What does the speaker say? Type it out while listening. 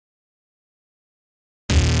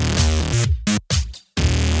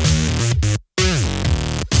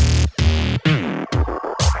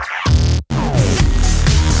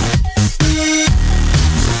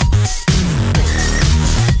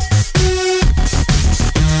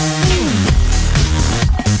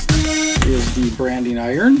branding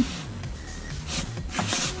iron,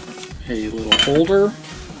 a little holder,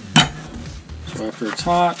 so after it's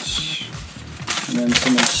hot, and then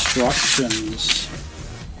some instructions.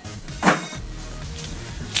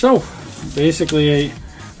 So basically,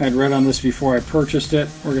 I'd read on this before I purchased it.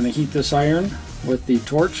 We're going to heat this iron with the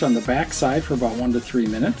torch on the back side for about 1 to 3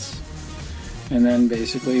 minutes. And then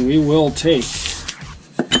basically we will take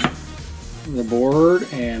the board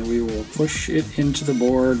and we will push it into the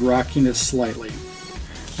board, rocking it slightly.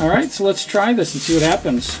 Alright, so let's try this and see what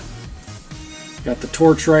happens. Got the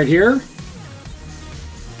torch right here.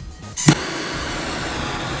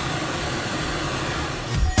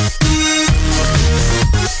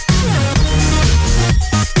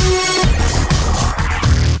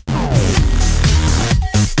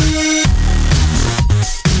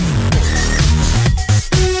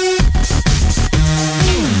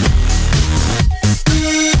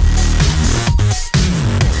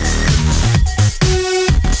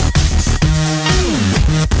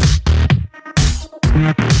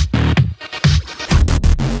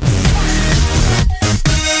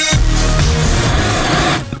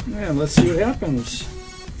 And let's see what happens.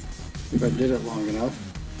 If I did it long enough.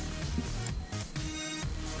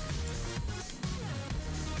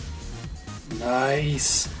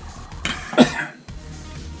 Nice.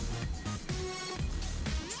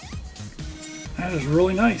 That is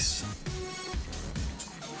really nice.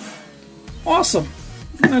 Awesome.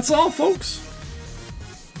 And that's all, folks.